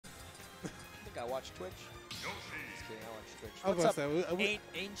I watch Twitch. Just kidding, I watch Twitch. I was What's up, about to say,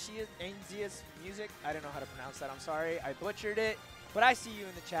 Ainzius Music? I don't know how to pronounce that. I'm sorry. I butchered it. But I see you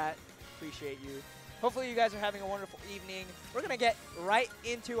in the chat. Appreciate you. Hopefully you guys are having a wonderful evening. We're going to get right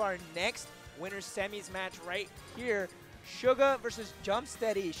into our next winner's semis match right here. Suga versus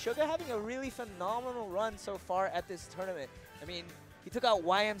Jumpsteady. Suga having a really phenomenal run so far at this tournament. I mean, he took out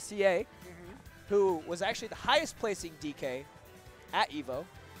YMCA, who was actually the highest placing DK at EVO.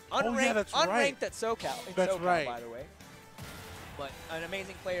 Unranked, unranked at SoCal. That's right. By the way. But an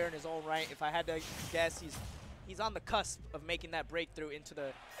amazing player in his own right. If I had to guess, he's on the cusp of making that breakthrough into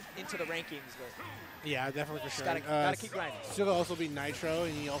the rankings. But yeah, definitely for sure. Gotta keep grinding. Suga also beat Nitro,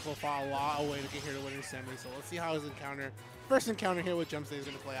 and he also fought a lot away to get here to win his semi. So let's see how his first encounter here with Jumpsteady is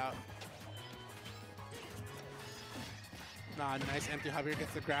going to play out. Nice empty hub here,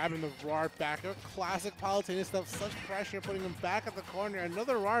 gets the grab and the roar back up. Classic Palutena stuff, such pressure, putting him back at the corner.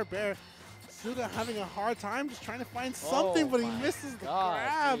 Another roar bear. Suga having a hard time just trying to find something, but he misses the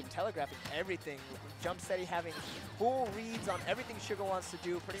grab. Dude, telegraphing everything. Jumpsteady having full reads on everything Suga wants to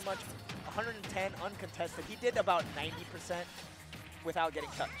do. Pretty much 110 uncontested. He did about 90% without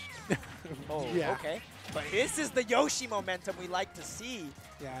getting touched. Yeah. Okay. But this is the Yoshi momentum we like to see.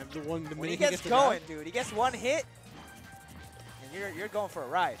 Yeah, when he gets going, dude. He gets one hit, and you're going for a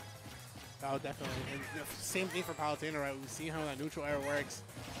ride. Oh, definitely. And the same thing for Palutena, right? We've seen how that neutral air works.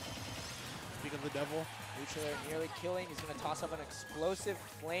 Speak of the devil. Neutral air nearly killing. He's going to toss up an explosive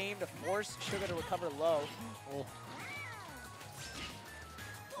flame to force Suga to recover low.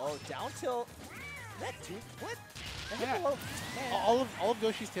 Oh, down tilt. That dude, what? Yeah. All of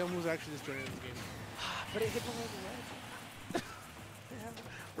Yoshi's tail moves are actually disjointed in the game. But it hit below the ledge.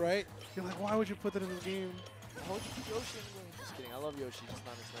 Right? You're like, why would you put that in the game? Why would you put Yoshi in the game? Just kidding. I love Yoshi, just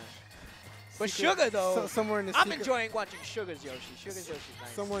not in Smash. But Suga, though, somewhere in the I'm enjoying watching Suga's Yoshi. Suga's Yoshi's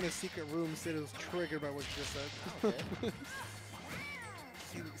nice. Somewhere in a secret room said it was triggered by what you just said. Okay.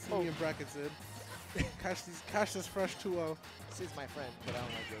 see me in brackets, Sid. Cash this fresh 2-0. This is my friend, but I don't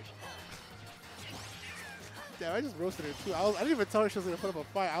like Yoshi. Yeah, I just roasted her too. I didn't even tell her she was going to put up a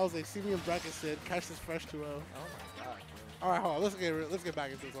fight. I was like, see me in brackets, Sid. Catch this fresh 2-0. Oh my god. All right, hold on. Let's get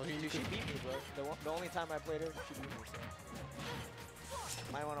back into this one. She beat me, bro. The only time I played her, she beat me. So.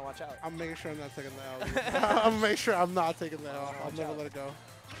 Might want to watch out. I'm making sure I'm not taking that out. I'm making sure I'm not taking that off. I'll never let it go.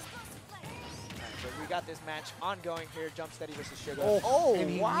 Right, so we got this match ongoing here. Jumpsteady versus Suga. And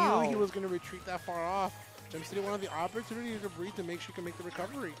he knew he was going to retreat that far off. Jumpsteady wanted the opportunity to breathe to make sure he can make the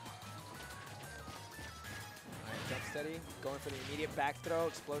recovery. Jumpsteady going for the immediate back throw,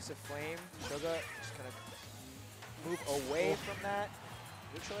 explosive flame. Suga just going to move away from that.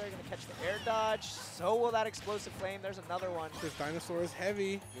 Neutral air going to catch the air dodge. So will that explosive flame. There's another one. This dinosaur is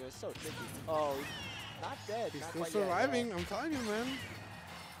heavy. Dude, it's so tricky. Oh, he's not dead. He's not still quite surviving. Yet, I'm telling you, man.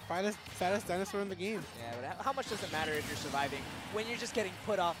 Fattest dinosaur in the game. Yeah, but how much does it matter if you're surviving when you're just getting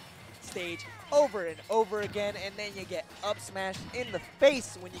put off stage over and over again, and then you get up smashed in the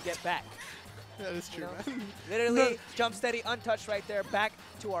face when you get back? That is true, man. Literally, Jumpsteady untouched right there. Back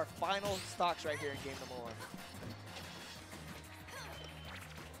to our final stocks right here in game number 1.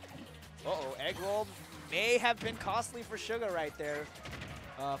 Uh-oh, egg roll may have been costly for Suga right there.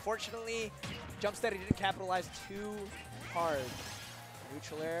 Fortunately, Jumpsteady didn't capitalize too hard.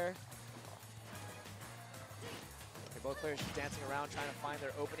 Neutral air. Okay, both players just dancing around trying to find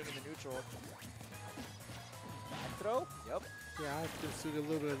their opening in the neutral. Back throw? Yep. Yeah, get Suga a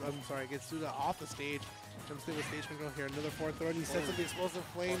little bit. I'm sorry, get Suga off the stage. Jumpsteady with stage control here. Another forward throw, and he sets up the explosive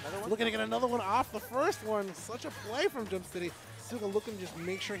flame. Looking to get another one off the first one. Such a play from Jumpsteady. Suga looking to just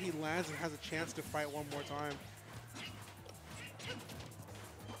make sure he lands and has a chance to fight one more time.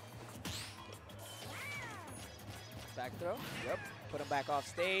 Back throw. Yep. Put him back off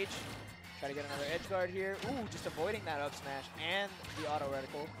stage. Try to get another edge guard here. Ooh, just avoiding that up smash and the auto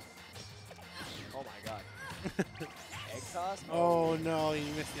reticle. Oh my god. Egg toss? Oh no, he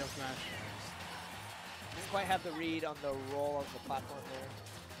missed the up smash. Didn't quite have the read on the roll of the platform there.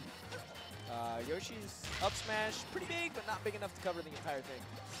 Yoshi's up smash, pretty big, but not big enough to cover the entire thing.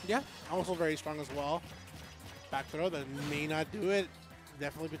 Yeah, also very strong as well. Back throw, that may not do it.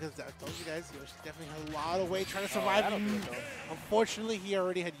 Definitely because I told you guys, Yoshi definitely has a lot of weight trying to survive. Unfortunately, he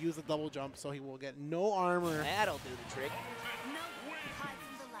already had used a double jump, so he will get no armor. That'll do the trick.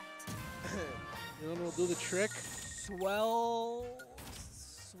 You know what will do the trick? Swell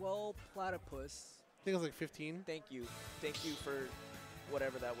platypus. I think it was like 15. Thank you. Thank you for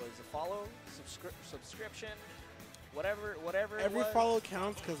whatever that was. A follow, subscription, whatever Every follow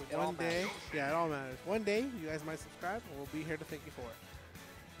counts because one day, matters. yeah, it all matters. One day, you guys might subscribe, and we'll be here to thank you for it.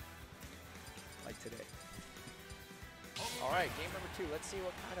 Like today. All right, game number 2. Let's see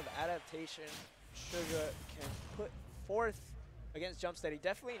what kind of adaptation Suga can put forth against Jumpsteady.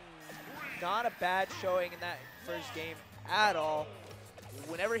 Definitely not a bad showing in that first game at all.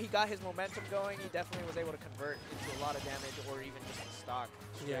 Whenever he got his momentum going, he definitely was able to convert into a lot of damage or even just the stock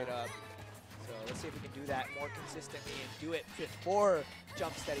straight up. So let's see if we can do that more consistently and do it before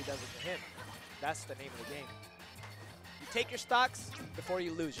Jumpsteady does it to him. That's the name of the game. You take your stocks before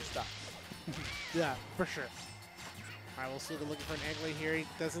you lose your stocks. Yeah, for sure. All right, well, Suga looking for an egg lay here. He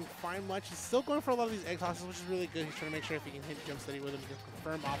doesn't find much. He's still going for a lot of these egg tosses, which is really good. He's trying to make sure if he can hit Jumpsteady with him, he can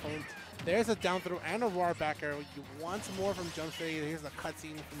confirm off of him. There's a down throw and a raw back arrow. You want some more from Jumpsteady. Here's the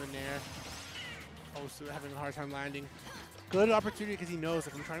cutscene from the Nair. Oh, Suga having a hard time landing. Good opportunity because he knows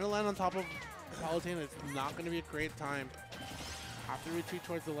if I'm trying to land on top of Palutena, it's not going to be a great time. Have to retreat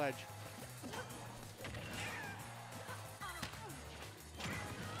towards the ledge.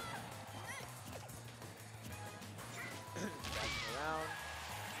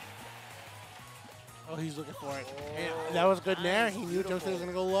 Oh, he's looking for it. Oh, and that was good nice, Nair. He knew beautiful. Jumpsteady was going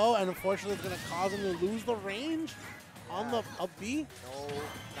to go low, and unfortunately it's going to cause him to lose the range on the up B. No,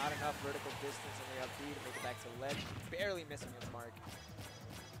 not enough vertical distance in the up B to make it back to the ledge. Barely missing its mark.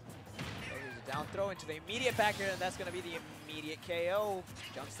 So here's a down throw into the immediate back air, and that's going to be the immediate KO.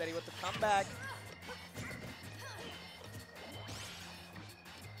 Jumpsteady with the comeback.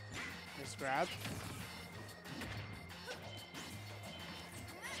 Nice grab.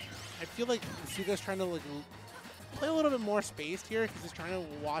 I feel like Suga's trying to like play a little bit more spaced here because he's trying to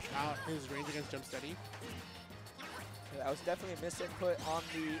watch out his range against Jumpsteady. That was definitely a misinput on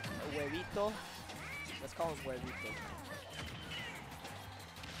the huevito. Let's call him huevito.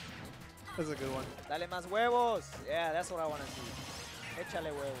 That's a good one. Dale más huevos. Yeah, that's what I want to see. Échale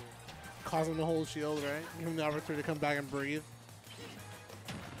huevo. Cause him to hold shield, right? Give him the opportunity to come back and breathe.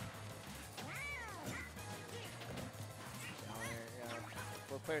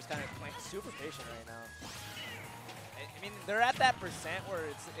 Both players kind of playing super patient right now. I mean, they're at that percent where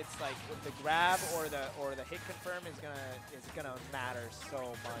it's like with the grab or the hit confirm is gonna matter so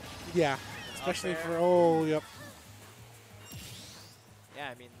much. Yeah, especially for yep.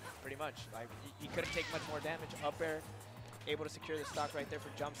 Yeah, I mean, pretty much. Like you couldn't take much more damage. Up air, able to secure the stock right there for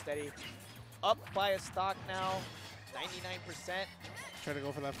Jumpsteady. Up by a stock now, 99%. Try to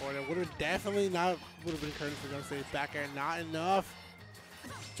go for that forward. It would have definitely not would have been curtain for Jumpsteady. Back air, not enough.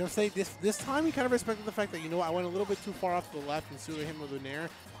 Jumpsteady, this time he kind of respected the fact that, you know what, I went a little bit too far off to the left and Suga hit him with a Nair.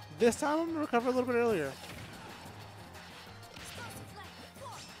 This time I'm going to recover a little bit earlier.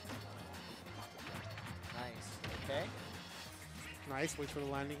 Nice. Okay. Nice. Waits for the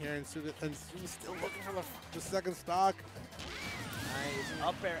landing here, and Suga's still looking for the second stock. Nice.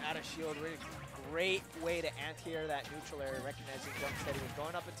 Up air out of shield. Really great way to anti-air that neutral air, recognizing Jumpsteady was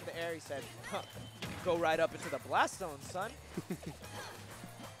going up into the air. He said, huh, go right up into the blast zone, son.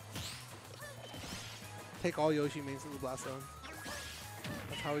 Take all Yoshi mains to the blast zone.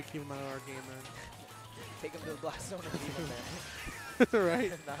 That's how we keep him out of our game, man. Take him to the blast zone and leave him there.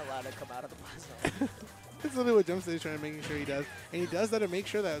 Right? Not allowed to come out of the blast zone. That's literally what Jumpsteady's trying to make sure he does. And he does that to make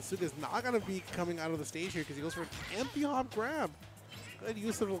sure that Suga's not going to be coming out of the stage here because he goes for an empty hop grab. Good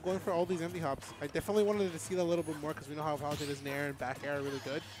use of going for all these empty hops. I definitely wanted to see that a little bit more because we know how Palutena's Nair and back air are really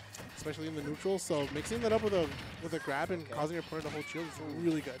good, especially in the neutral. So mixing that up with a grab and causing your opponent to hold shield is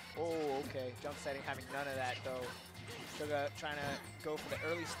really good. Oh, okay. Jumpsteady having none of that, though. Suga trying to go for the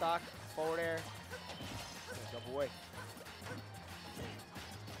early stock, forward air. Jump away.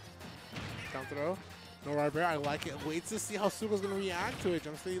 Down throw. No right bear. I like it. Waits to see how Suga's going to react to it.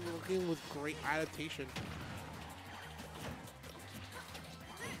 Jumpsteady looking with great adaptation.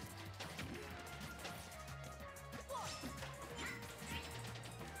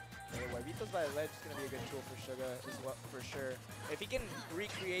 Huevitos by the ledge is going to be a good tool for Suga as well, for sure. If he can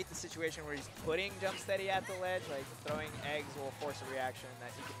recreate the situation where he's putting Jumpsteady at the ledge, like throwing eggs will force a reaction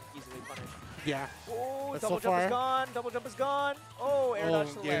that he can easily punish. Yeah. Oh, That's double so jump far. is gone. Double jump is gone. Oh, air dodge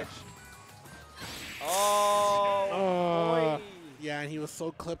to the yeah. ledge. Oh, boy. Yeah, and he was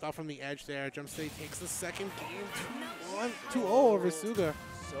so clipped off from the edge there. Jumpsteady takes the second game 2-0 over Suga.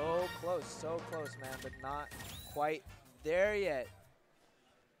 So close, man, but not quite there yet.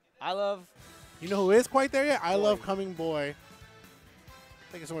 I love... You know who is quite there yet? I love Coming Boy.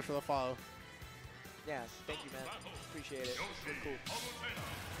 Thank you so much for the follow. Yeah, thank you, man. Appreciate it. It's cool.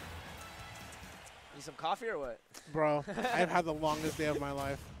 Need some coffee or what? Bro, I've had the longest day of my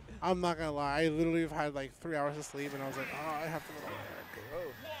life. I'm not gonna lie. I literally have had like 3 hours of sleep, and I was like, oh, I have to go to work.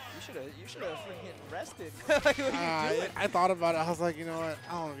 Oh, you should have freaking rested. Like, what are you doing? I thought about it. I was like, you know what?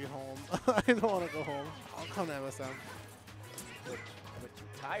 I don't want to be home. I don't want to go home. I'll come to MSM. But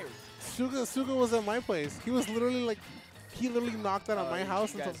you're tired. Suga was at my place. He was literally like He literally knocked out on my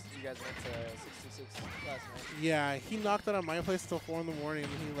house you until. guys went to 66 plus, right? Yeah, he knocked out on my place until 4 in the morning,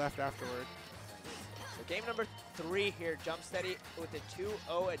 and he left afterward. So game number 3 here, Jumpsteady with a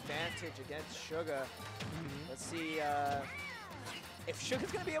 2-0 advantage against Suga. Let's see if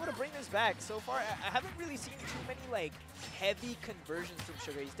Suga's going to be able to bring this back. So far, I haven't really seen too many like heavy conversions from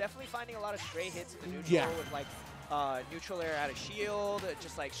Suga. He's definitely finding a lot of stray hits in the neutral with like neutral air out of shield,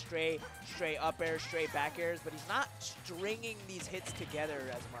 just like stray up air, stray back airs, but he's not stringing these hits together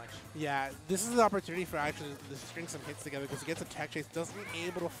as much. Yeah, this is an opportunity for actually to string some hits together because he gets a tech chase, doesn't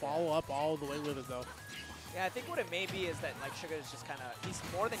able to follow up all the way with it though. Yeah, I think what it may be is that like Suga is just kind of, he's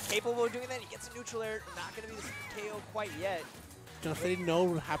more than capable of doing that. He gets a neutral air, not going to be the KO quite yet. Jumpsteady know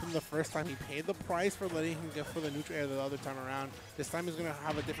what happened the first time. He paid the price for letting him go for the neutral air the other time around. This time he's going to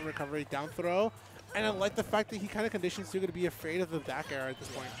have a different recovery down throw. And I like the fact that he kind of conditions Suga to be afraid of the back air at this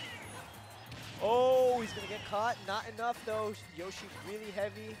point. Oh, he's going to get caught. Not enough, though. Yoshi really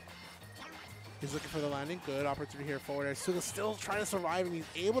heavy. He's looking for the landing. Good opportunity here forward air. Suga's still trying to survive, and he's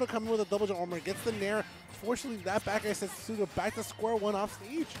able to come in with a double jump armor. Gets the nair. Fortunately, that back air sends Suga back to square one off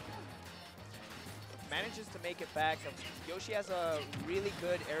stage. Manages to make it back. Yoshi has a really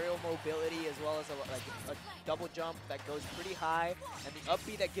good aerial mobility as well as a double jump that goes pretty high, and the up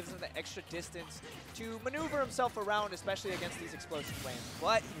B that gives him the extra distance to maneuver himself around, especially against these explosive flames.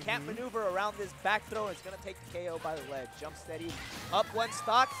 But he can't maneuver around this back throw. It's going to take the KO by the ledge. Jumpsteady up one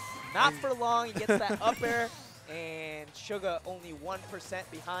stock. Not for long. He gets that up air. And Suga only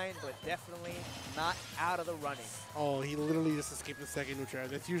 1% behind, but definitely not out of the running. Oh, he literally just escaped the second neutral air.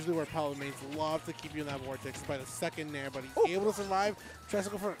 That's usually where Palutena mains love to keep you in that vortex by the second nair, but he's able to survive. Tries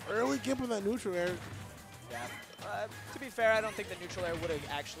to go for an early gimp with that neutral air. Yeah. To be fair, I don't think the neutral air would have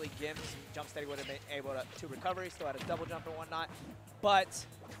actually gimped. Jumpsteady would have been able to recover. He still had a double jump and whatnot, but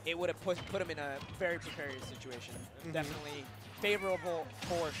it would have put him in a very precarious situation. Definitely favorable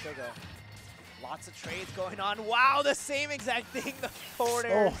for Suga. Lots of trades going on. Wow, the same exact thing. The forward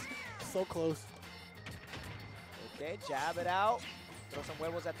airs. Oh, so close. Okay, jab it out. Throw some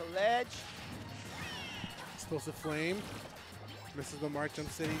huevos at the ledge. Explosive flame. Misses the mark.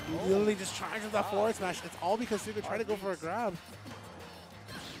 Jumpsteady literally just charges with that forward smash. It's all because Suga tried to go for a grab.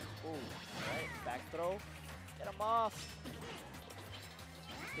 Ooh, all right, back throw. Get him off.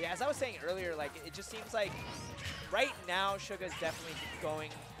 Yeah, as I was saying earlier, like it just seems like right now Suga's definitely going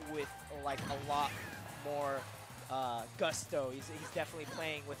with like a lot more gusto. He's definitely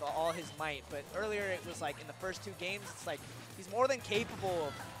playing with all his might. But earlier it was like in the first 2 games, it's like he's more than capable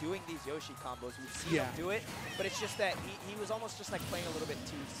of doing these Yoshi combos. We've seen him do it, but it's just that he was almost just like playing a little bit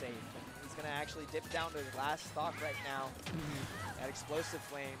too safe. And he's gonna actually dip down to the last stock right now. That explosive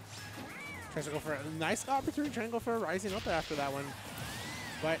flame. Tries to go for a nice opportunity, trying to go for a rising up after that one.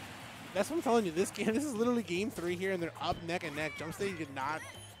 But that's what I'm telling you. This game, this is literally game 3 here, and they're up neck and neck. Jumpsteady did not.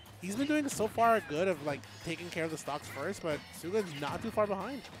 He's been doing so far good of like taking care of the stocks first, but Suga's not too far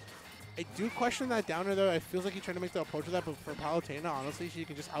behind. I do question that downer though. It feels like he's trying to make the approach of that, but for Palutena, honestly, she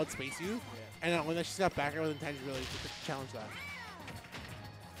can just outspace you. And not only that, she's got back air with intangibility to challenge that.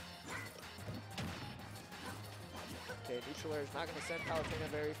 Okay, neutral air is not going to send Palutena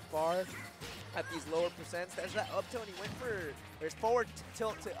very far at these lower percents. There's that up tilt, and he went for, there's forward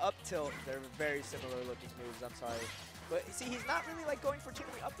tilt to up tilt. They're very similar looking moves, I'm sorry. But see, he's not really like going for too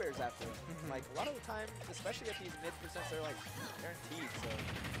many up airs after. Like a lot of the time, especially at these mid percents, they're like guaranteed. So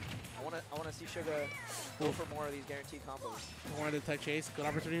I wanna see Suga go for more of these guaranteed combos. I wanted to tech chase. Good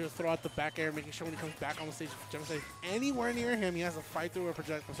opportunity to throw out the back air, making sure when he comes back on the stage, Jumpsteady anywhere near him, he has to fight through a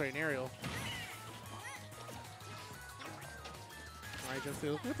project. I'm sorry, an aerial. All right,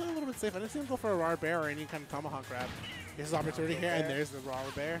 Jumpsteady, let's play a little bit safe. I didn't see him go for a raw bear or any kind of tomahawk grab. Here's his opportunity here, and there's the raw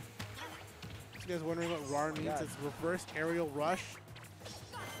bear. If you guys wondering what RAR means, it's reverse aerial rush.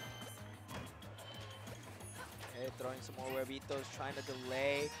 Okay, throwing some more huevitos, trying to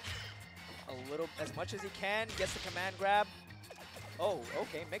delay a little, as much as he can. Gets the command grab. Oh,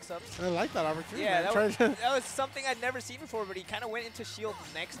 okay, mix-ups. I like that opportunity. Yeah, that was something I'd never seen before, but he kind of went into shield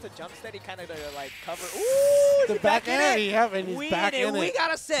next to Jumpsteady, kind of to like cover. Ooh, the back air, and he's back in it. We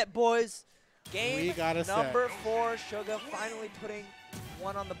got a set, boys. Game number 4, Suga finally putting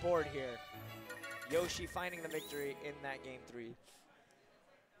one on the board here. Yoshi finding the victory in that game 3.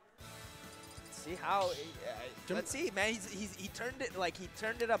 See how? Let's see, man. He turned it he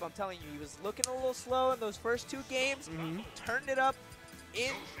turned it up. I'm telling you, he was looking a little slow in those first 2 games. Turned it up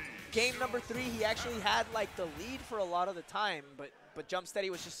in game number 3. He actually had like the lead for a lot of the time, but Jumpsteady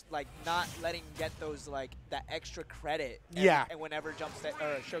was just like not letting him get those like that extra credit. And whenever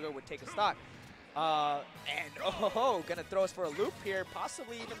Suga would take a stock. Gonna throw us for a loop here,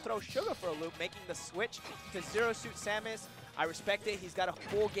 possibly even throw Suga for a loop, making the switch to Zero Suit Samus. I respect it. He's got a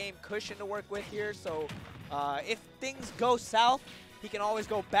full game cushion to work with here, so if things go south, he can always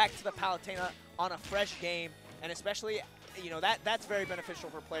go back to the Palutena on a fresh game, and especially, you know, that's very beneficial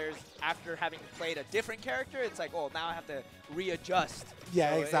for players after having played a different character. It's like, oh, now I have to readjust.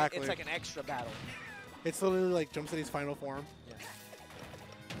 Yeah, so exactly. It's like an extra battle. It's literally like Jumpsteady's final form. Yeah.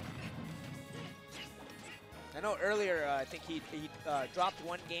 I know earlier, I think he dropped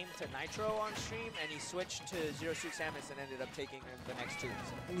one game to Nitro on stream, and he switched to Zero Suit Samus and ended up taking the next two.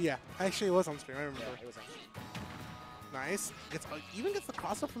 So. Yeah, actually it was on stream, I remember. Yeah, it was on stream. Nice. Even gets the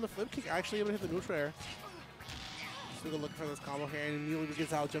cross up from the flip kick, actually able to hit the neutral air. Suga looking for this combo here, and immediately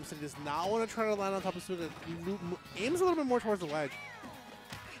gets out. Jumpsteady does not want to try to land on top of Suga. Aims a little bit more towards the ledge.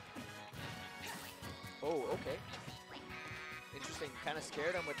 Oh, okay. Interesting. Kind of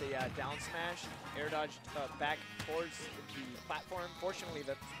scared him with the down smash. Air dodge back towards the platform. Fortunately,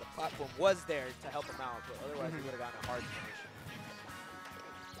 the platform was there to help him out, but otherwise he would have gotten a hard finish.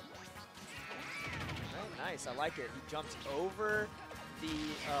 Right, nice. I like it. He jumps over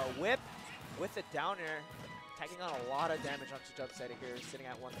the whip with the down air, taking on a lot of damage onto Jumpsteady here, sitting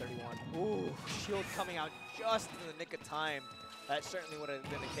at 131. Ooh, shield coming out just in the nick of time. That certainly would have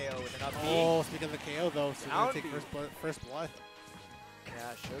been a KO with an up B. Oh, speaking of the KO though, so we're going to take first blood.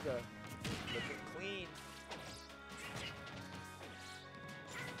 Yeah, Suga looking clean.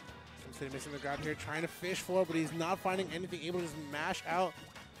 Jumpsteady missing the grab here, trying to fish for it, but he's not finding anything, able to just mash out.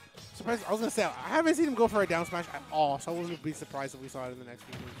 Surprised, I was going to say, I haven't seen him go for a down smash at all, so I wouldn't be surprised if we saw it in the next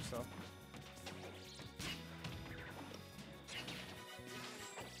few moves or so.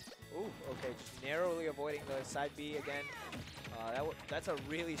 Ooh, okay, just narrowly avoiding the side B again. That's a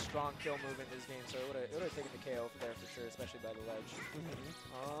really strong kill move in this game, so it would have taken the KO there for sure, especially by the ledge.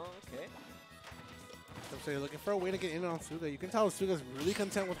 Okay. So you're looking for a way to get in on Suga. You can tell Suga's really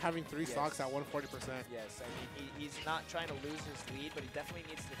content with having three stocks at 140%. Yes, I mean, he's not trying to lose his lead, but he definitely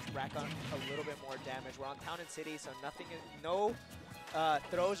needs to rack on a little bit more damage. We're on Town and City, so no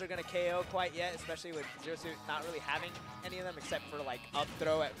throws are going to KO quite yet, especially with Zero Suit not really having any of them except for like up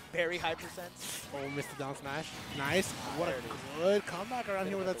throw at very high percents. Oh, missed the down smash. Nice. What a good comeback around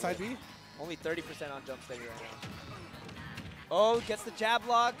here with that side B. Only 30% on Jumpsteady right now. Oh, gets the jab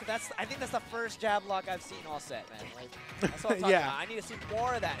lock. I think that's the first jab lock I've seen all set, man. Like, that's what I'm talking about. I need to see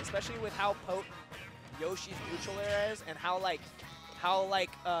more of that, especially with how potent Yoshi's neutral air is and how low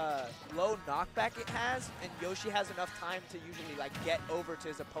knockback it has, and Yoshi has enough time to usually like get over to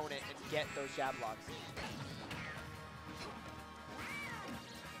his opponent and get those jab locks.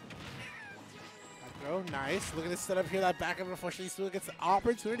 Throw, nice. Look at this setup here. That back up, unfortunately, Suga gets the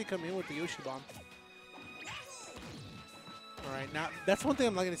opportunity to come in with the Yoshi bomb. All right, now that's one thing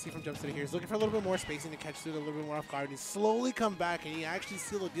I'm not going to see from Jumpsteady here. He's looking for a little bit more spacing to catch Suga a little bit more off guard. He's slowly come back, and he actually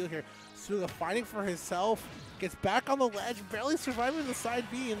sealed the deal here. Suga fighting for himself, gets back on the ledge, barely surviving the side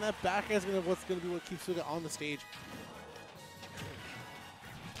B, and that back air is what's going to be what keeps Suga on the stage.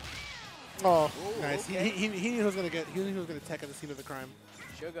 Oh, ooh, nice. Okay. He knew he was going to he knew he was going to tech at the scene of the crime.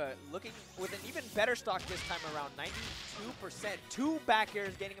 Suga looking with an even better stock this time around, 92%. Two back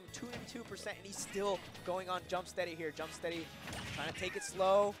airs, getting him 2%, and he's still going on Jumpsteady here. Jumpsteady trying to take it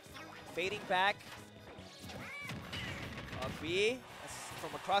slow, fading back. Up B,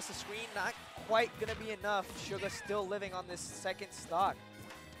 from across the screen, not quite going to be enough. Suga still living on this second stock.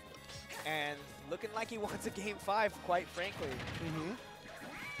 And looking like he wants a game 5, quite frankly. I mean,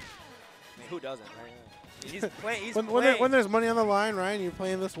 who doesn't, right? He's playing. When there's money on the line, right, and you're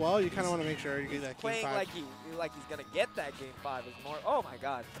playing this well, you kind of want to make sure you get that game 5. Playing like he's gonna get that game 5 is more. Oh my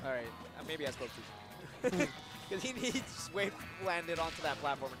God! All right, maybe I spoke too soon. Because he just landed onto that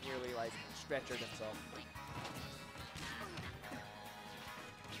platform and nearly like stretchered himself.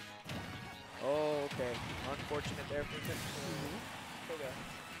 Oh, okay. Unfortunate there for him.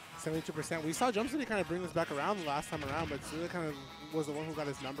 72%. We saw Jumpsteady kind of bring this back around the last time around, but Suga kind of was the one who got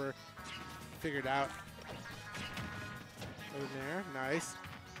his number figured out. Over there, nice.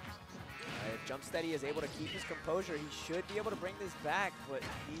 If Jumpsteady is able to keep his composure, he should be able to bring this back, but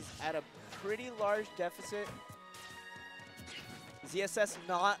he's at a pretty large deficit. ZSS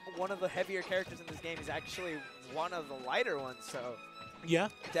not one of the heavier characters in this game. He's actually one of the lighter ones, so yeah,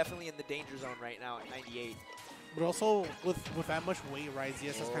 definitely in the danger zone right now at 98. But also with that much weight, right?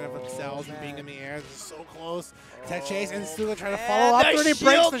 ZSS kind of excels in being in the air. This is so close. Tech chase and Suga trying to follow up, and he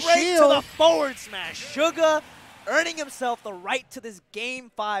breaks the shield. To the forward smash. Suga earning himself the right to this game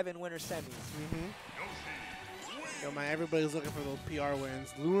 5 in winter semis. Yo, man, everybody's looking for those PR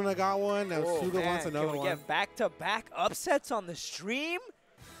wins. Luna got one. Now Suga wants another one. Can we get back-to-back upsets on the stream?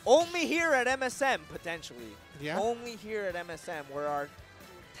 only here at MSM, potentially. Yeah. Only here at MSM, where our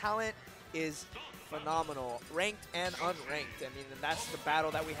talent is phenomenal, ranked and unranked. I mean, and that's the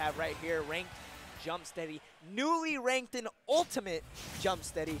battle that we have right here. Ranked Jumpsteady, newly ranked in Ultimate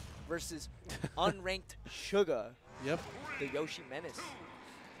Jumpsteady versus unranked Suga. Yep. The Yoshi Menace.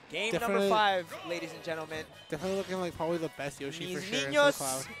 Game Definitely, number 5, ladies and gentlemen. Definitely looking like probably the best Yoshi Mis for sure.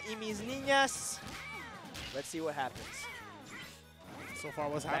 niños y mis niñas. Let's see what happens. So far,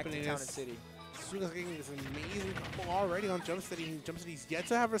 what's Back happening to Town is and City. Suga's getting this amazing combo already on Jumpsteady. Jumpsteady's yet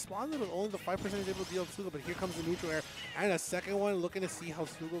to have responded with only the 5% he's able to deal to Suga, but here comes the neutral air and a second one, looking to see how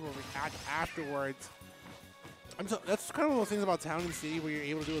Suga will react afterwards. That's kind of one of those things about Town and City where you're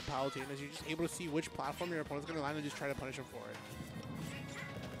able to do with Palutena, is you're just able to see which platform your opponent's going to land and just try to punish him for it.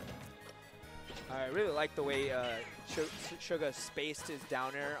 I really like the way Suga spaced his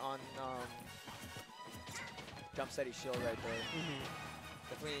down air on Jumpsteady's shield right there.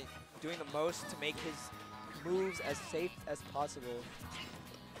 Definitely doing the most to make his moves as safe as possible.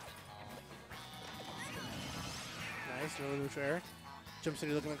 Nice, no neutral air.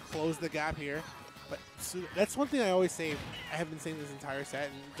 Jumpsteady looking to close the gap here. But Suga, that's one thing I always say. I have been saying this entire set,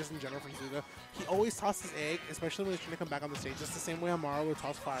 and just in general from Suga. He always tosses egg, especially when he's trying to come back on the stage. Just the same way Amaro would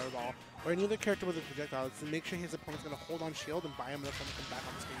toss Fireball, or any other character with a projectile, to make sure his opponent's going to hold on shield and buy him enough time to come back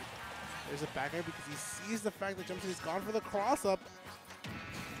on the stage. There's a back air because he sees the fact that Jumpsteady's gone for the cross-up.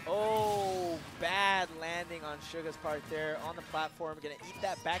 Oh, bad landing on Suga's part there on the platform. Gonna eat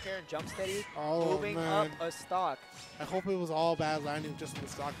that back air and Jumpsteady, moving up a stock. I hope it was all bad landing just in the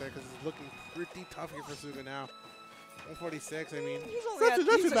stock there, because it's looking pretty tough here for Suga now. 146, I mean.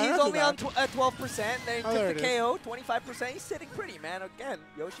 He's only on 12%. Then he took the KO, 25%. He's sitting pretty, man. Again,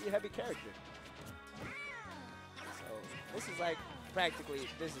 Yoshi, a heavy character. So this is like practically,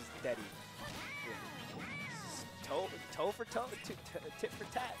 this is Daddy. Toe for toe, tit for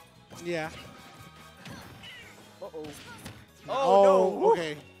tat. Yeah. Uh-oh. Oh, no.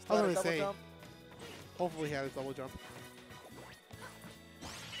 Okay. I was going to say, jump. hopefully he had his double jump.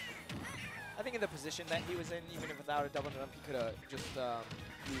 I think in the position that he was in, even if without a double jump, he could have just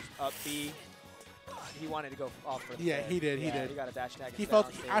used up B. He wanted to go off for the Yeah, he did. He did. He got a dash tag. He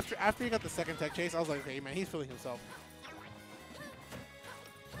felt after he got the second tech chase, I was like, hey man, he's feeling himself.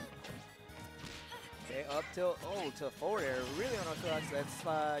 Okay, up till to forward air. Really unorthodox.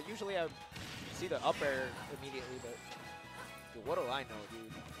 That's usually I see the up air immediately, but dude, what do I know,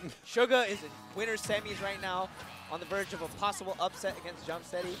 dude? Suga is in winner's semis right now, on the verge of a possible upset against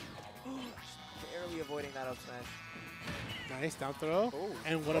Jumpsteady. Barely avoiding that up smash. Nice down throw. Oh.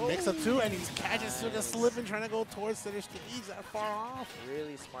 And what a mix-up too, and he's catching Suga slipping, trying to go towards center stage. He's that far off.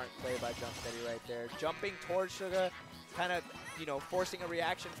 Really smart play by Jumpsteady right there. Jumping towards Suga, kind of, you know, forcing a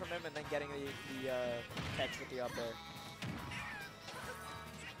reaction from him and then getting the catch with the up air.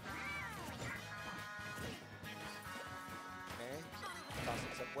 Okay,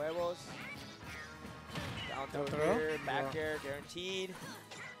 tossing some huevos. Down throw here, back air, guaranteed.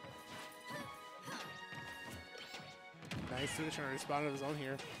 Nice, Suga trying to respond to his own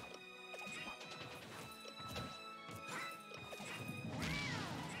here.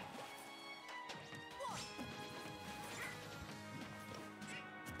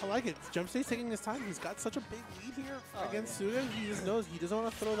 I like it. Jumpsteady's taking his time. He's got such a big lead here against Suga. He just knows he doesn't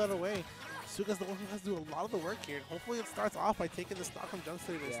want to throw that away. Suga's the one who has to do a lot of the work here. Hopefully it starts off by taking the stock from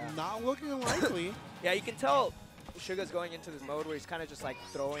Jumpsteady. It's not looking likely. Yeah, you can tell Suga's going into this mode where he's kind of just like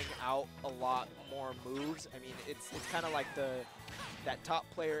throwing out a lot more moves. I mean, it's kind of like that top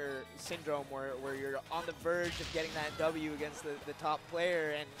player syndrome where you're on the verge of getting that W against the top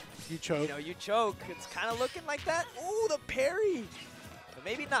player and you choke. You know, you choke. It's kind of looking like that. Ooh, the parry. But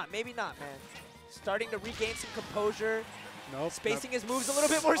maybe not, man. Starting to regain some composure. Nope. Spacing his moves a little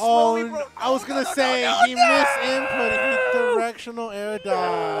bit more slowly, bro. I was going to say, he missed input. He directional air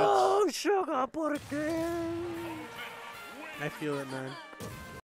dodge. Oh, Suga, por qué? I feel it, man.